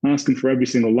 Ask them for every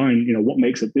single line, what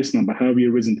makes up this number? How have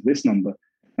you risen to this number?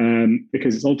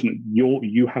 Because it's ultimately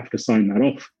you have to sign that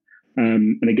off.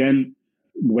 And again,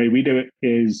 the way we do it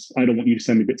is I don't want you to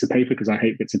send me bits of paper because I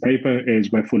hate bits of paper. Is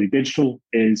we're fully digital.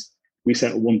 Is we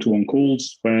set one-to-one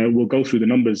calls where we'll go through the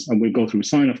numbers and we'll go through a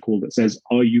sign-off call that says,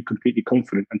 are you completely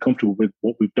confident and comfortable with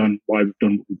what we've done, why we've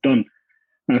done what we've done?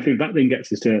 And I think that then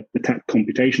gets us to the tax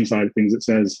computation side of things that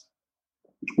says,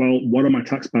 well, what are my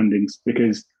tax bandings?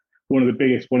 Because one of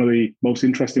the most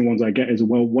interesting ones I get is,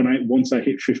 well, once I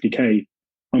hit 50K,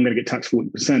 I'm going to get taxed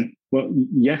 40%. Well,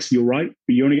 yes, you're right,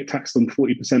 but you only get taxed on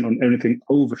 40% on anything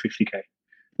over 50K.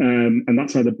 And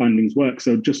that's how the bandings work.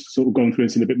 So just sort of going through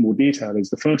this in a bit more detail is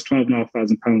the first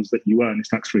 £12,500 that you earn is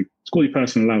tax-free. It's called your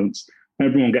personal allowance.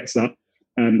 Everyone gets that.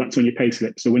 And that's on your pay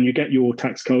slip. So when you get your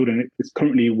tax code, and it's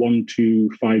currently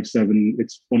 1257,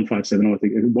 it's 157, I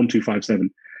think, 1257.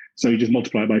 So you just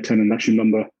multiply it by 10, and that's your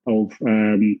number of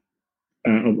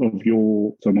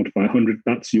your, so multiply 100,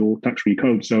 that's your tax-free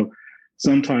code. So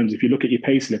sometimes if you look at your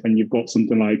payslip and you've got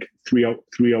something like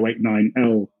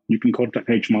 3089L, you can contact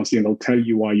HMRC and they'll tell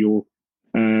you why your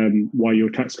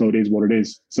tax code is what it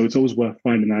is. So it's always worth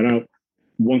finding that out.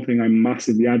 One thing I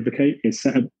massively advocate is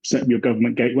set up your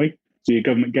government gateway. So your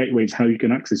government gateway is how you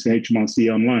can access the HMRC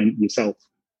online yourself.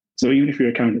 So even if your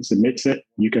accountant submits it,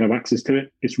 you can have access to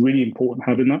it. It's really important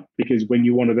having that because when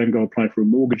you want to then go apply for a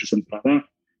mortgage or something like that,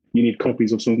 you need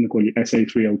copies of something called your SA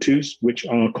 302s, which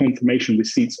are confirmation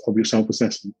receipts of your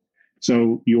self-assessment.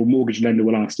 So your mortgage lender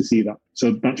will ask to see that.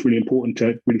 So that's really important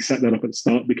to really set that up at the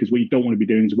start because what you don't want to be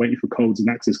doing is waiting for codes and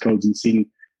access codes and seeing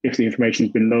if the information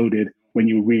has been loaded when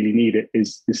you really need it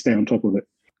is stay on top of it.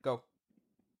 Go.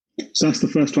 So that's the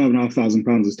first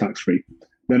 £12,500 is tax-free.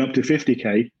 Then up to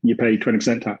 50K, you pay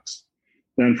 20% tax.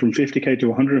 Then from 50K to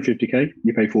 150K,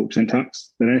 you pay 40%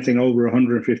 tax. Then anything over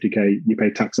 150K, you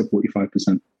pay tax at 45%.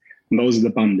 And those are the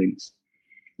bandings.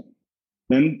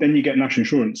 Then you get national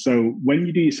insurance. So when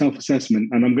you do your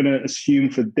self-assessment, and I'm going to assume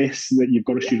for this that you've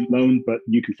got a student loan, but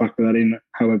you can factor that in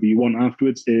however you want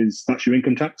afterwards, is that's your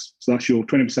income tax. So that's your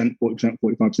 20%, 40%,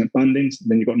 45% bandings.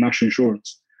 Then you've got national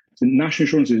insurance. So national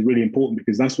insurance is really important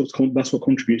because that's what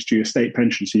contributes to your state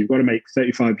pension. So you've got to make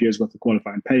 35 years worth of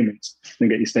qualifying payments, then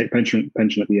get your state pension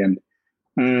at the end.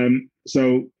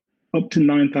 So up to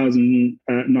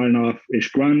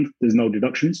 9,500-ish grand, there's no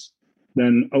deductions.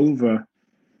 Then over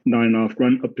 9.5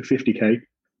 grand up to 50K,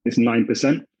 it's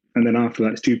 9%. And then after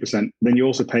that, it's 2%. Then you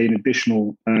also pay an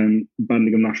additional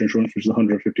banding of national insurance, which is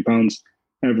 £150.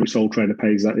 Every sole trader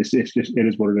pays that. It's just, it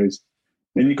is what it is.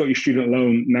 Then you've got your student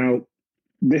loan. Now,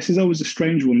 this is always a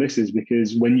strange one, this is,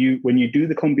 because when you do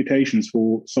the computations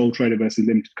for sole trader versus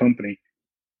limited company,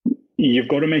 you've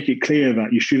got to make it clear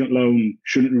that your student loan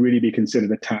shouldn't really be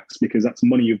considered a tax because that's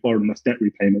money you've borrowed and that's debt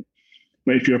repayment.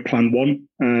 But if you're a plan one,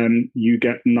 you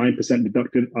get 9%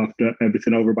 deducted after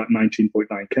everything over about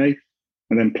 19.9K.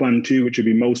 And then plan two, which would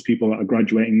be most people that are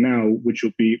graduating now, which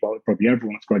will be, well, probably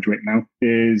everyone that's graduating now,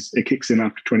 is it kicks in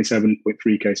after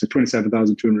 27.3K, so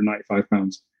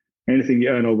 £27,295. Anything you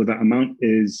earn over that amount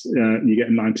is you get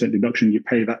a 9% deduction. You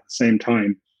pay that at the same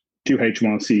time to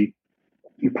HMRC.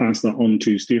 You pass that on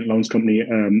to student loans company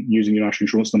using your national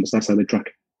insurance number. So that's how they track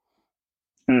it.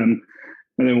 And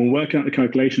then we'll work out the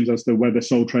calculations as to whether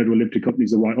sole trader or limited company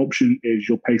is the right option. Is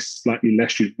you'll pay slightly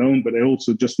less student loan, but it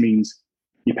also just means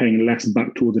you're paying less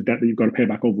back towards the debt that you've got to pay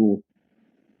back overall.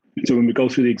 So when we go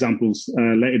through the examples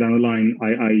later down the line,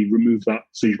 I remove that.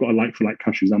 So you've got a like-for-like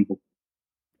cash example.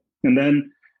 And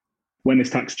then when is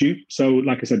tax due? So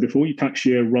like I said before, your tax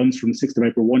year runs from the 6th of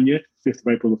April one year to 5th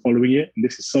of April the following year. And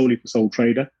this is solely for sole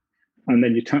trader. And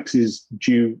then your taxes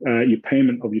due, your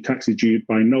payment of your taxes due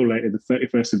by no later the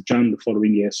 31st of Jan the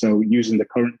following year. So using the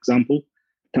current example,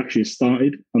 tax year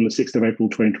started on the 6th of April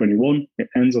 2021. It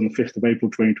ends on the 5th of April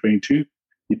 2022.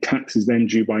 Your tax is then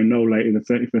due by no later the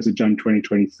 31st of Jan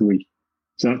 2023.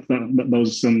 So those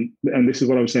are some, and this is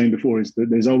what I was saying before, is that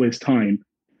there's always time.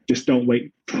 Just don't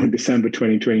wait for December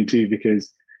 2022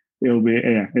 because it'll be,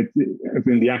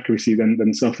 the accuracy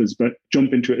then suffers, but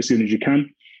jump into it as soon as you can.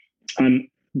 And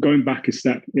going back a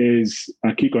step is,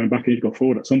 I keep going back and you go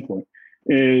forward at some point,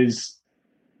 is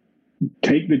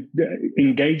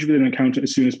engage with an accountant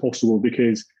as soon as possible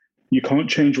because you can't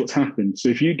change what's happened. So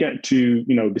if you get to,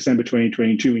 December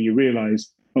 2022 and you realize,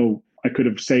 oh, I could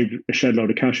have saved a shed load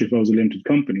of cash if I was a limited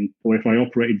company, or if I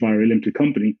operated via a limited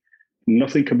company,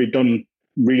 nothing can be done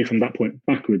really from that point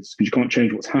backwards because you can't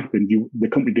change what's happened. The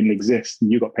company didn't exist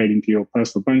and you got paid into your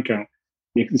personal bank account.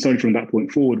 It's only from that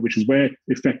point forward, which is where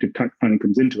effective tax planning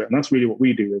comes into it. And that's really what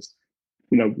we do is,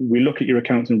 we look at your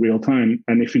accounts in real time.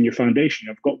 And if in your foundation,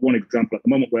 I've got one example at the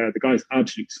moment where the guy's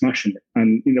absolutely smashing it.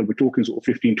 And, we're talking sort of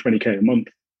 15, 20K a month.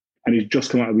 And he's just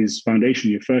come out of his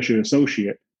foundation, your first year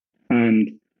associate,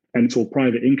 and it's all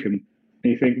private income.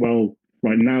 And you think, well,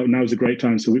 right now's a great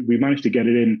time. So we managed to get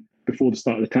it in before the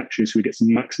start of the tax year so we get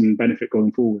some maximum benefit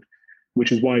going forward,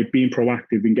 which is why being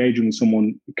proactive, engaging with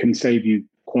someone can save you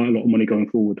quite a lot of money going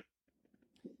forward.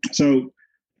 So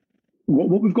what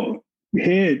we've got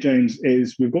here, James,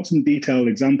 is we've got some detailed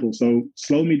examples. So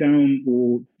slow me down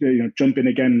or jump in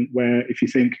again where if you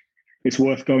think it's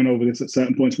worth going over this at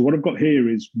certain points. But what I've got here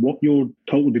is what your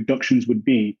total deductions would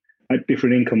be at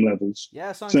different income levels.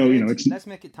 Yeah, sounds good. Let's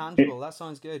make it tangible. That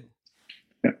sounds good.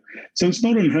 Yeah. So it's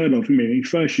not unheard of for me. In your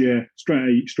first year,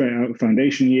 straight out of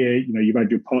foundation year, you've had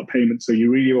your part payment. So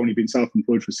you really only been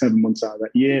self-employed for 7 months out of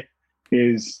that year.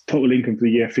 Is total income for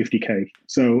the year 50K.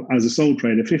 So as a sole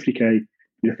trader, 50K,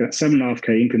 you look at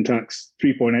 7.5K income tax,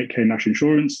 3.8K national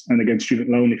insurance, and again, student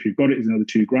loan, if you've got it, is another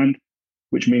 $2,000,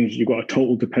 which means you've got a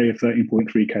total to pay of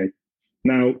 13.3K.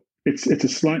 Now, it's a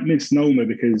slight misnomer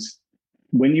because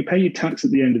when you pay your tax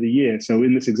at the end of the year, so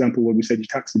in this example where we said your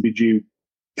tax would be due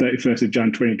 31st of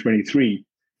Jan 2023,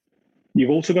 you've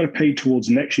also got to pay towards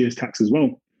next year's tax as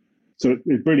well. So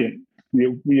it's brilliant.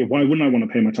 Why wouldn't I want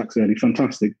to pay my tax early?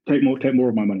 Fantastic. Take more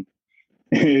of my money.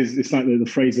 It's like the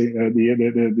phrase,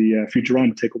 the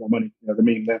Futurama, take all my money, the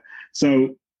meme there.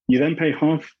 So you then pay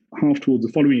half towards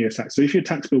the following year's tax. So if your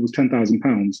tax bill was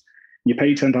 £10,000, you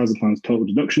pay £10,000 total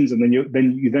deductions, and then you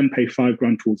pay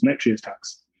 $5,000 towards next year's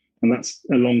tax. And that's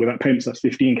along with that payment, so that's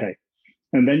 15K.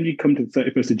 And then you come to the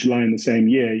 31st of July in the same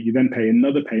year, you then pay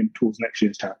another payment towards next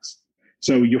year's tax.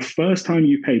 So your first time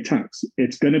you pay tax,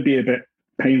 it's going to be a bit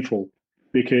painful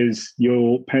because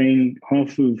you're paying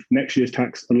half of next year's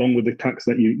tax along with the tax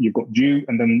that you've got due.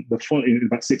 And then in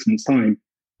about 6 months' time,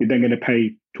 you're then going to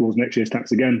pay towards next year's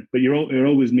tax again. But it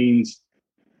always means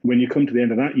when you come to the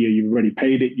end of that year, you've already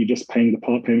paid it. You're just paying the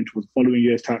part payment towards the following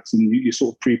year's tax, and you're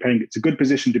sort of prepaying it. It's a good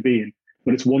position to be in,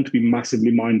 but it's one to be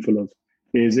massively mindful of.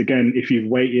 Is again, if you've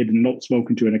waited and not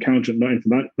spoken to an accountant, not into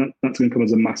that's going to come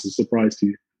as a massive surprise to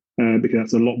you because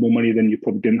that's a lot more money than you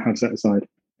probably didn't have set aside.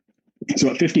 So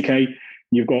at 50K,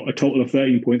 you've got a total of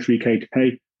 13.3K to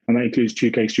pay, and that includes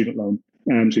 2K student loan.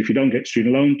 So if you don't get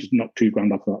student loan, just knock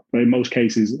 $2,000 off that. But in most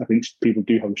cases, I think people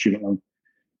do have a student loan.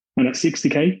 And at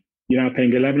 60K, you're now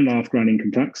paying $11,500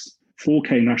 income tax,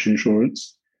 4K national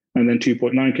insurance, and then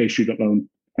 2.9K student loan.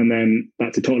 And then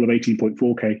that's a total of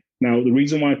 18.4K. Now, the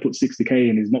reason why I put 60K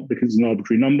in is not because it's an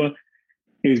arbitrary number.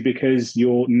 is because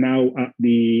you're now at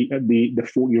the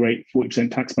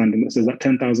 40% tax banding that says that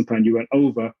 £10,000 you went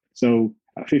over. So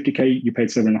at 50k you paid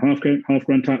 7.5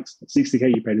 grand tax. At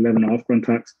 60k you paid 11.5 grand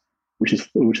tax, which is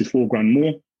 £4 grand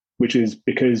more. Which is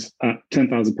because at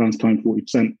 £10,000 times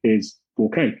 40% is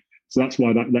 4k. So that's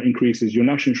why that increases. Your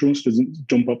national insurance doesn't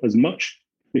jump up as much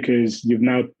because you've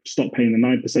now stopped paying the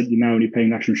 9%. You're now only paying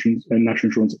national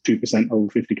insurance at 2% over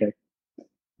 50k.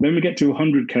 Then we get to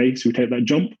 100k, so we take that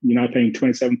jump. You're now paying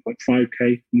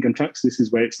 27.5k income tax. This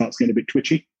is where it starts getting a bit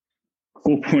twitchy.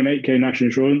 4.8k national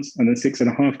insurance, and then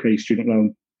 6.5k student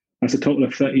loan. That's a total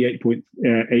of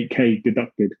 38.8k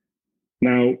deducted.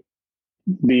 Now,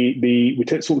 we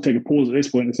sort of take a pause at this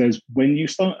point that says when you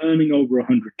start earning over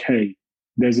 100k,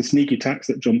 there's a sneaky tax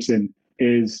that jumps in.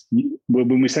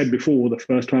 When we said before, the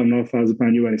first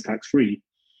 £12,500 you earn is tax free.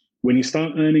 When you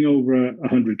start earning over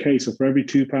 100k, so for every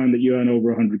 £2 that you earn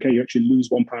over 100k, you actually lose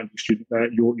 £1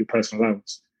 your personal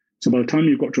allowance. So by the time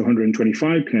you've got to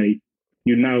 125k,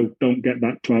 you now don't get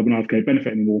that 12.5k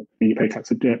benefit anymore, and you pay tax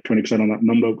at 20% on that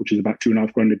number, which is about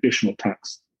 £2.5 grand additional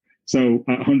tax. So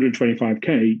at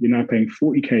 125k, you're now paying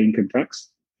 40k income tax,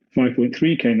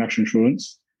 5.3k national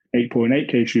insurance,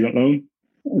 8.8k student loan.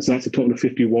 So that's a total of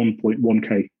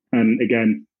 51.1k. And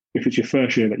again, if it's your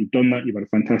first year that you've done that, you've had a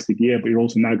fantastic year, but you're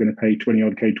also now going to pay 20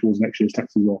 odd k towards next year's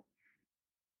tax as well.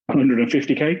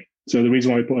 150k. So the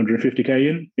reason why I put 150k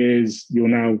in is you've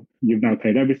now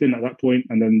paid everything at that point,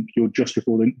 and then you're just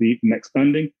before the next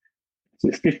banding. So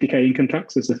it's 50k income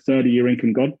tax. That's a 30-year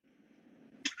income god.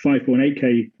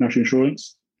 5.8k national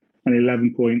insurance, and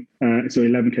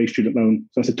 11k student loan.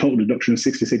 So that's a total deduction of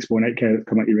 66.8k that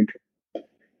come out your income.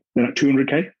 Then at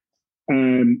 200k,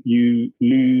 you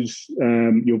lose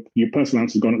your personal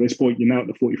allowance has gone at this point. You're now at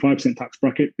the 45% tax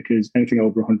bracket because anything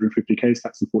over 150k is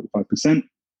taxed at 45%.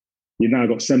 You've now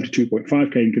got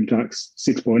 72.5k income tax,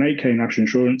 6.8k national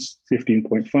insurance,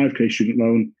 15.5k student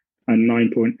loan, and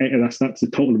 9.8. That's a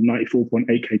total of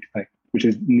 94.8k to pay, which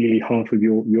is nearly half of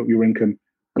your income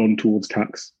gone towards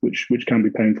tax, which can be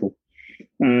painful.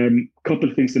 Couple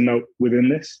of things to note within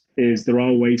this is there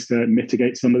are ways to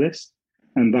mitigate some of this,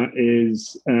 and that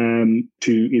is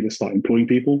to either start employing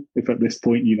people. If at this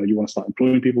point you want to start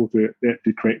employing people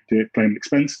to claim an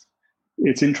expense.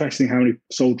 It's interesting how many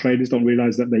sole traders don't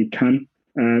realize that they can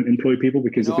employ people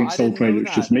because they think sole trader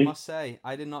is just me. I must say,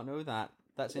 I did not know that.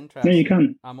 That's interesting. Yeah, you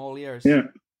can. I'm all ears. Yeah.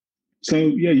 So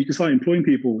yeah, you can start employing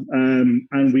people, and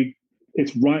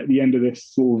it's right at the end of this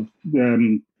sort of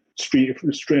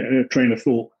train of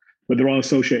thought. But there are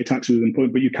associated taxes with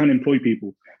employment, but you can employ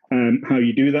people. How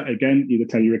you do that, again, either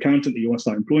tell your accountant that you want to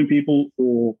start employing people,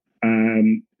 or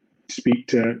speak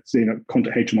to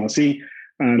contact HMRC,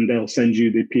 and they'll send you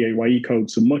the PAYE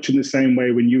code. So much in the same way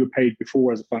when you were paid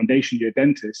before as a foundation year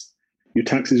dentist, your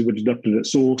taxes were deducted at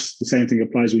source. The same thing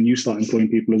applies when you start employing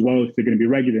people as well. If they're going to be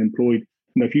regularly employed,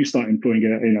 if you start employing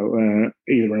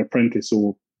either an apprentice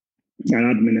or an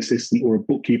admin assistant or a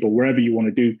bookkeeper, wherever you want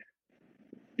to do,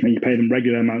 and you pay them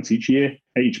regular amounts each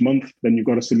month, then you've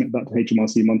got to submit that to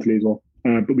HMRC monthly as well.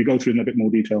 But we go through in a bit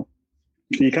more detail.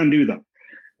 So you can do that.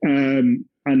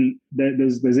 And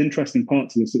there's interesting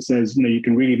parts of this that says, you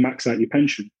can really max out your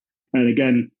pension. And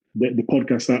again, the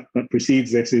podcast that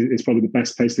precedes this is probably the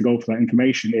best place to go for that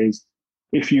information. Is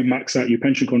if you max out your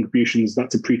pension contributions,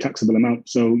 that's a pre-taxable amount.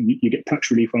 So you get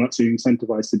tax relief on that, so you're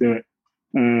incentivized to do it.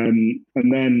 And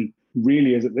then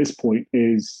really is at this point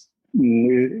is,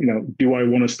 do I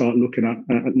want to start looking at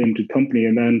a limited company?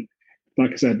 And then,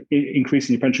 like I said,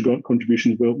 increasing your pension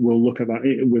contributions, we'll look at that.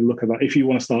 We'll look at that. If you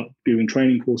want to start doing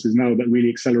training courses now that really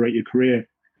accelerate your career,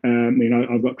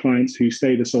 I've got clients who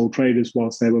stayed as sole traders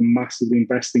whilst they were massively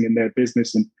investing in their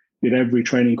business and did every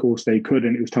training course they could,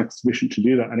 and it was tax efficient to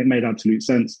do that, and it made absolute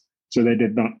sense. So they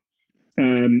did that.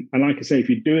 And like I say, if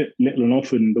you do it little and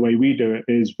often, the way we do it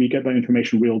is we get that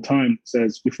information real time. It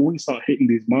says before you start hitting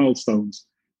these milestones,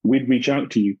 we'd reach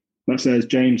out to you. That says,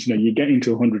 James, you're getting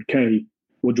to 100k.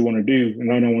 What do you want to do?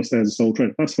 And I don't want to stay as a sole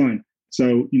trader. That's fine.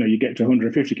 So, you get to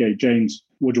 150k. James,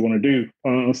 what do you want to do?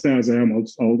 I'll stay as I am.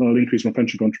 I'll increase my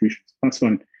pension contributions. That's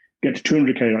fine. Get to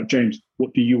 200k. Like, James,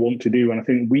 what do you want to do? And I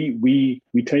think we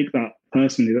take that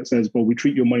personally. That says, well, we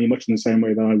treat your money much in the same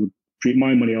way that I would treat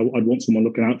my money. I'd want someone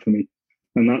looking out for me.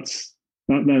 And that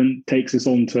then takes us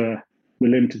on to the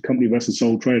limited company versus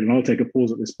sole trade. And I'll take a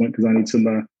pause at this point because I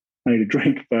need a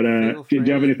drink. But do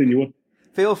you have anything you want?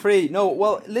 Feel free. No,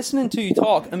 well, listening to you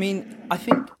talk, I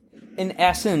think in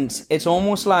essence, it's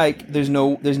almost like there's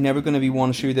never going to be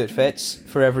one shoe that fits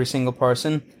for every single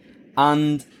person.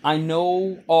 And I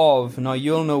know now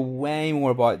you'll know way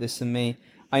more about this than me.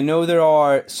 I know there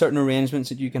are certain arrangements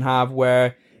that you can have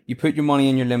where you put your money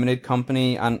in your limited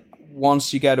company, and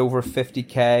once you get over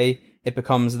 50k, it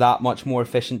becomes that much more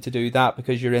efficient to do that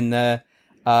because you're in the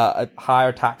a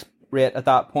higher tax rate at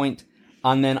that point.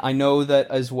 And then I know that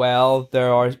as well,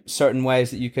 there are certain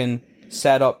ways that you can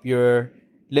set up your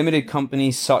limited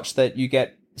company such that you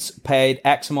get paid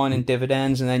X amount in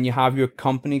dividends, and then you have your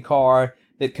company car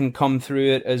that can come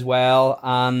through it as well.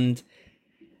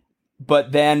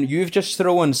 But then you've just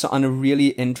thrown on a really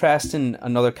interesting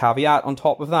another caveat on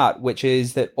top of that, which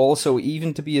is that also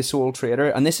even to be a sole trader,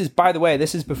 and this is, by the way,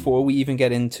 this is before we even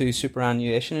get into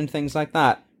superannuation and things like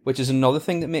that, which is another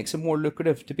thing that makes it more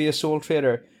lucrative to be a sole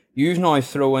trader. You've now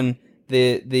thrown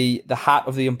the hat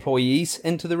of the employees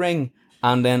into the ring.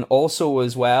 And then also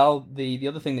as well, the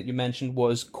other thing that you mentioned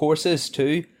was courses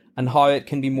too, and how it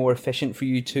can be more efficient for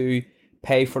you to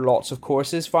pay for lots of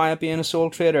courses via being a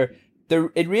sole trader.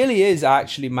 It really is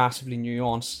actually massively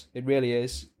nuanced. It really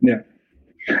is. Yeah,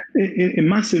 it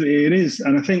massively it is.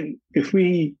 And I think if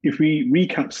we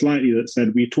recap slightly, that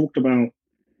said, we talked about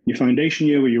your foundation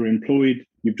year where you're employed,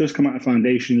 you've just come out of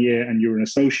foundation year and you're an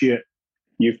associate,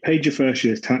 you've paid your first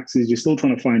year's taxes, you're still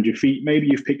trying to find your feet, maybe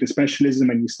you've picked a specialism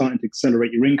and you're starting to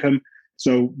accelerate your income.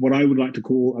 So what I would like to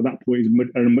call at that point is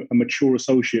a mature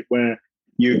associate, where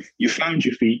you found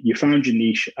your feet, you found your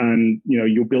niche, and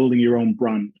you're building your own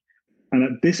brand. And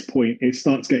at this point, it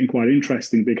starts getting quite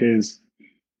interesting, because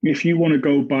if you want to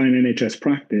go buy an NHS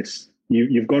practice,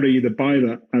 you've got to either buy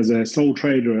that as a sole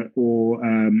trader or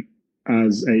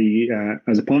as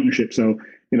a partnership. So,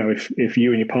 if you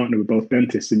and your partner were both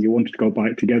dentists and you wanted to go buy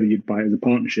it together, you'd buy it as a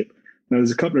partnership. Now,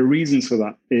 there's a couple of reasons for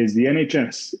that. Is the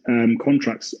NHS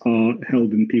contracts are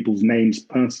held in people's names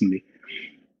personally.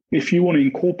 If you want to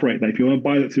incorporate that, if you want to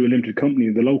buy that through a limited company,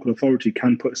 the local authority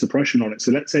can put a suppression on it. So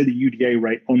let's say the UDA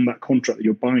rate on that contract that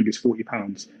you're buying is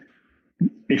 £40.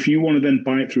 If you want to then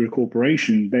buy it through a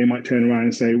corporation, they might turn around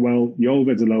and say, well, your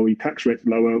overheads are lower, your tax rate's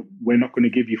lower, we're not going to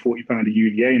give you £40 a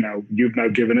UDA now. You've now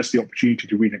given us the opportunity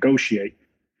to renegotiate,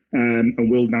 and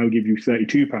we'll now give you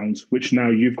 £32, which now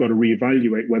you've got to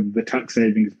reevaluate whether the tax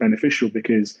saving is beneficial.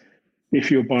 Because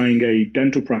if you're buying a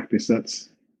dental practice that's,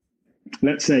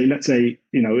 let's say,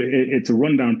 it's a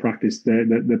rundown practice.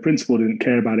 The principal didn't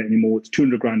care about it anymore. It's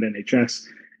 200 grand NHS.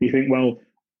 You think, well,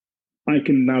 I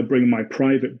can now bring my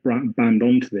private band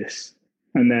onto this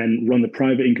and then run the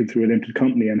private income through a limited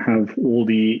company and have all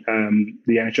the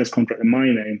NHS contract in my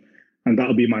name, and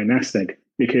that'll be my nest egg,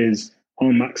 because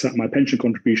I'll max out my pension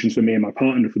contributions for me and my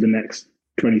partner for the next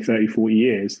 20, 30, 40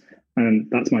 years, and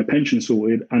that's my pension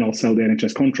sorted, and I'll sell the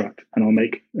NHS contract and I'll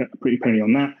make a pretty penny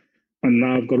on that. And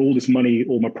now I've got all this money,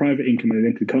 all my private income in a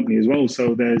limited company as well.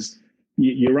 So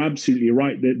you're absolutely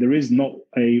right. There is not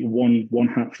a one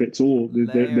hat fits all.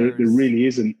 There really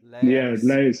isn't. Layers. Yeah,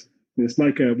 layers. It's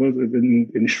like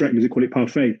in Shrek, does it call it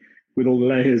parfait, with all the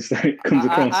layers that it comes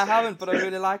across? I haven't, but I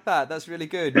really like that. That's really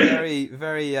good. Very,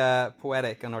 very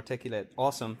poetic and articulate.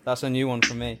 Awesome. That's a new one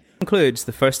from me. Concludes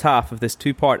the first half of this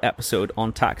 2-part episode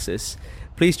on taxes.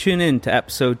 Please tune in to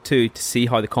episode 2 to see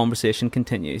how the conversation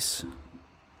continues.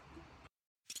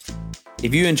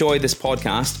 If you enjoyed this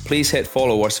podcast, please hit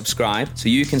follow or subscribe so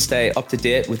you can stay up to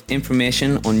date with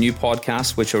information on new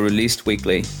podcasts which are released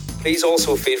weekly. Please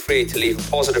also feel free to leave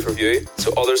a positive review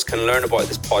so others can learn about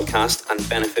this podcast and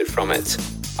benefit from it.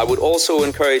 I would also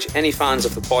encourage any fans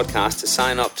of the podcast to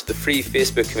sign up to the free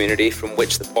Facebook community from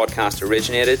which the podcast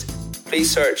originated. Please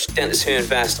search Dentists Who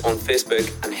Invest on Facebook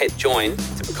and hit join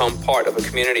to become part of a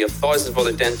community of thousands of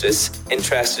other dentists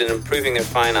interested in improving their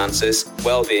finances,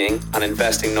 well-being and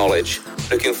investing knowledge.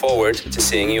 Looking forward to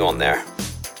seeing you on there.